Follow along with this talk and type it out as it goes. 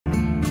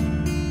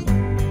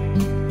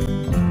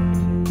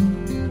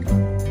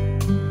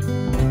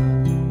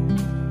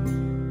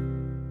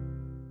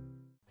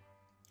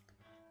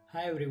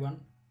Hi everyone,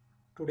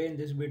 today in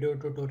this video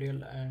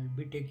tutorial I'll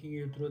be taking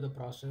you through the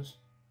process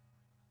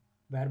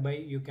whereby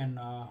you can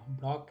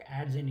block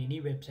ads in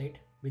any website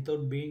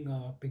without being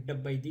picked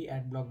up by the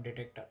Adblock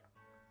Detector.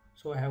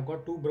 So I have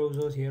got two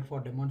browsers here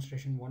for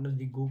demonstration. One is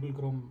the Google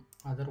Chrome,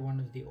 other one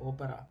is the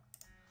Opera.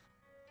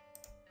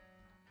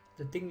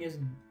 The thing is,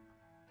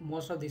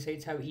 most of the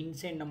sites have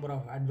insane number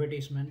of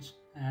advertisements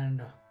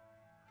and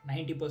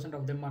 90%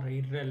 of them are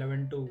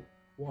irrelevant to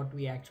what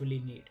we actually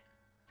need.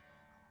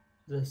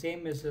 The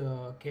same is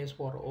case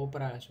for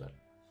Opera as well.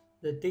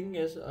 The thing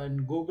is,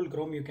 in Google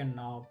Chrome you can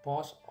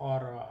pause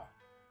or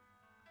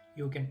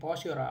you can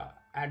pause your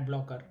ad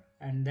blocker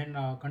and then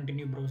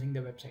continue browsing the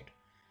website.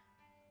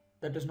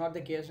 That is not the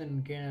case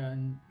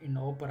in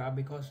Opera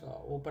because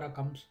Opera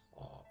comes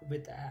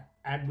with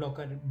ad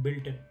blocker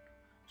built in,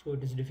 so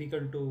it is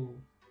difficult to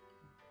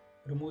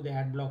remove the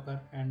ad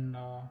blocker. And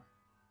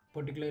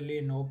particularly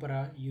in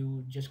Opera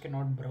you just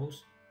cannot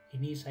browse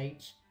any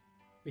sites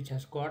which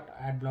has got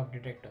ad block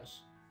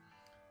detectors.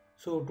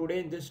 So today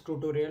in this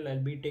tutorial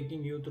I'll be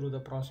taking you through the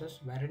process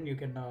wherein you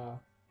can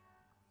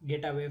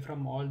get away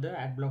from all the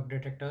ad block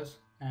detectors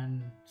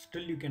and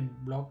still you can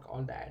block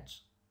all the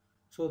ads.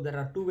 So there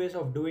are two ways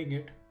of doing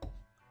it.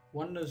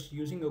 One is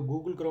using a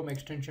Google Chrome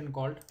extension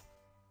called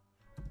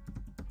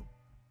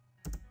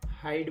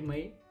hide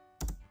my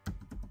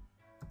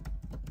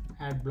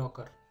ad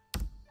blocker.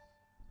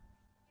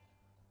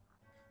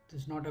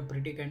 This is not a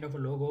pretty kind of a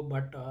logo,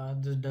 but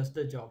this does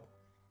the job.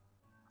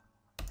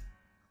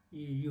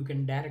 You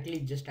can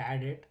directly just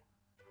add it,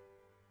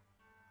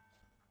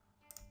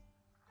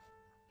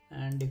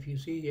 and if you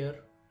see here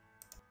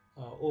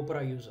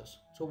Opera users.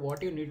 So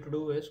what you need to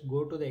do is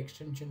go to the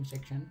extension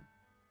section,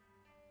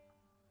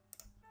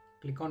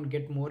 click on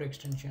get more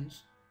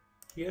extensions.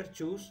 Here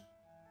choose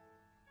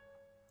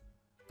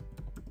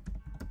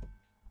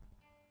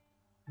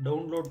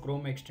download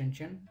Chrome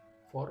extension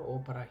for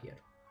Opera. Here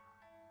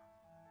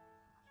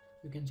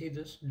you can see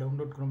this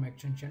download Chrome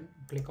extension.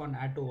 Click on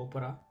add to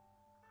Opera.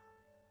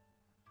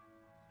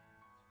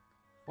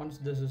 Once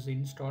this is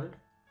installed,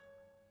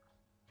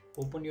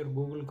 open your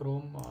Google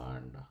Chrome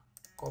and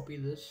copy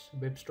this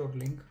web store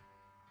link,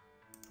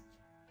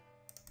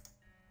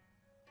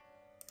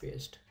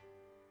 paste,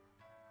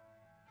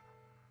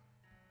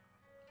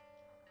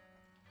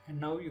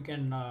 and now you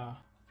can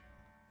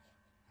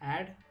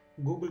add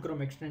Google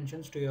Chrome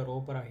extensions to your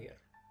Opera. Here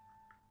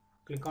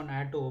click on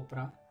add to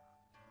Opera,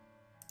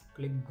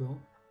 click go,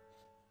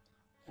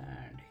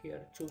 and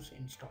here choose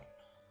install.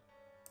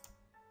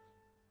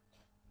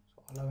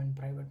 So allow in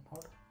private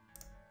mode.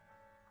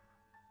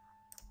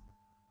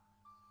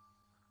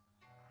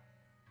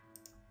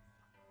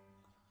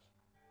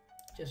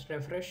 Just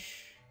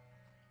refresh,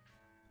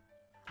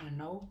 and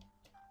now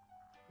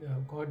you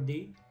have got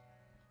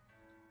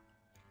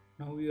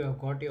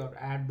your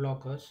ad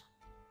blockers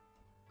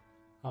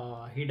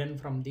hidden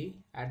from the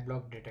ad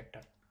block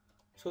detector.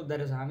 So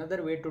there is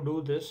another way to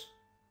do this.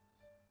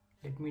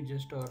 Let me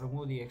just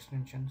remove the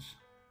extensions.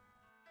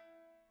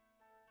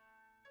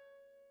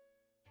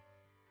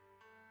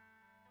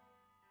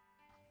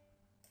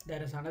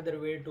 There is another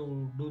way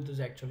to do this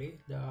actually.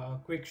 The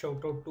quick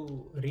shout out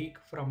to Reek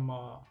from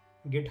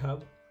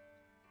GitHub.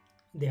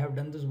 They have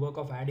done this work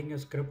of adding a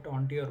script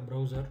onto your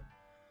browser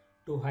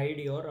to hide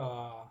your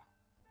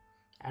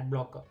ad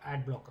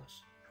blockers.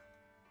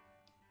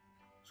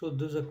 So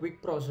this is a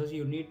quick process.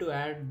 You need to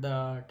add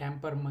the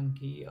tamper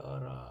monkey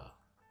or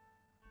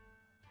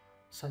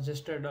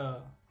suggested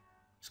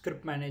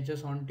script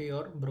managers onto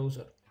your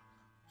browser.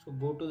 So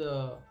go to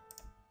the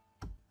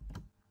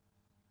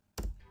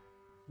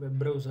web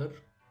browser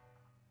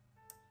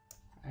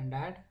and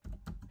add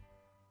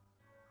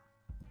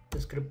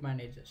the script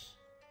managers.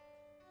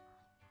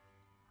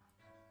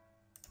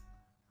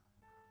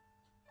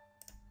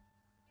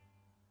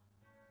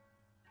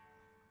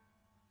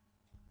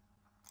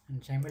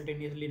 And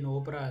simultaneously in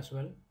Opera as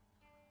well.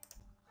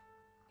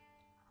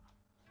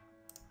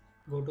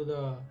 Go to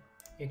the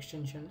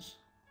extensions,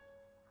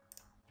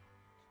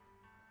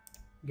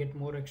 get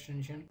more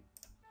extension,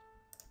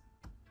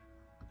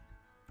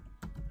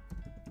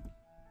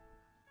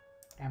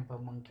 tamper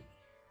monkey,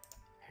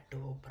 add to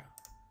Opera.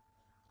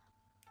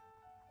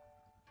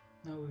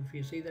 Now if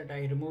you see that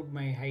I removed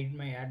my hide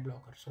my ad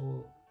blocker,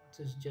 so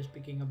this is just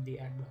picking up the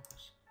ad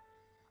blockers.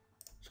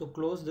 So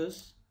close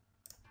this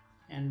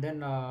and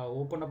then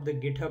open up the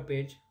GitHub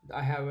page.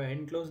 I have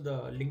enclosed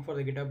the link for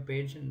the GitHub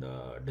page in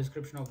the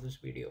description of this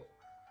video,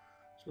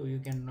 so you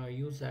can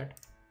use that.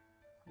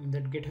 In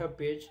that GitHub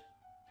page,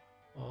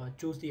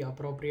 choose the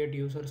appropriate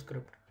user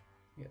script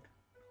here.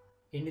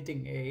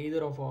 Anything,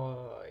 either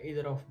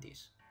of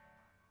these.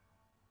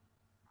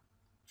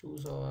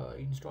 Choose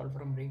install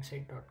from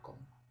rigsite.com.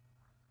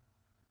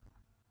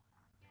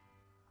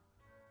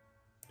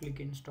 Click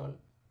install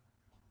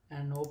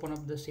and open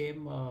up the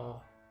same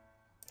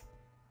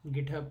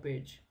GitHub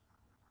page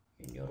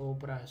in your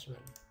Opera as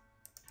well.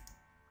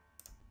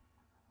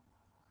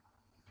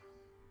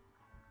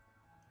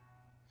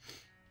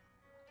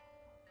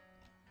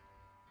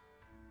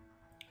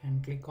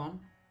 And click on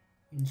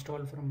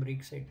install from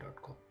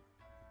rigsite.com.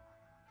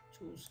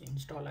 Choose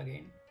install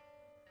again.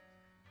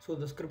 So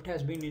the script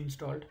has been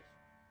installed.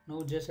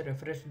 Now just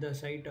refresh the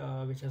site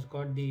which has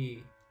got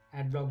the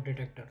Adblock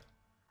Detector.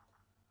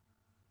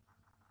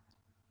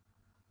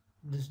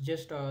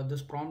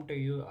 This prompt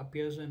you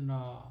appears in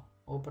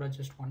Opera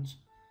just once.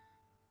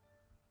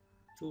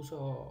 Choose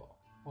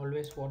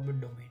always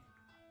forward domain.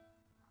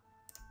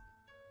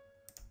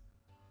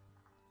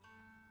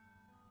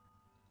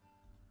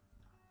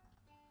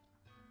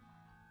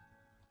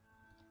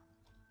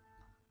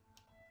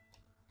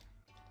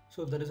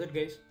 So that is it,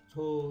 guys.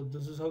 So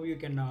this is how you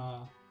can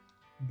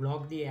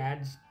block the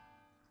ads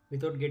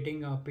without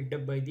getting picked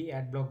up by the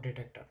Adblock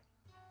Detector.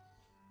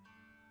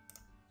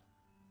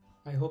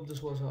 I hope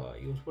this was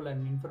useful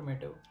and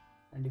informative,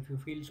 and if you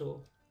feel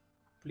so,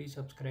 please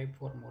subscribe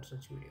for more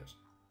such videos.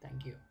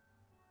 Thank you.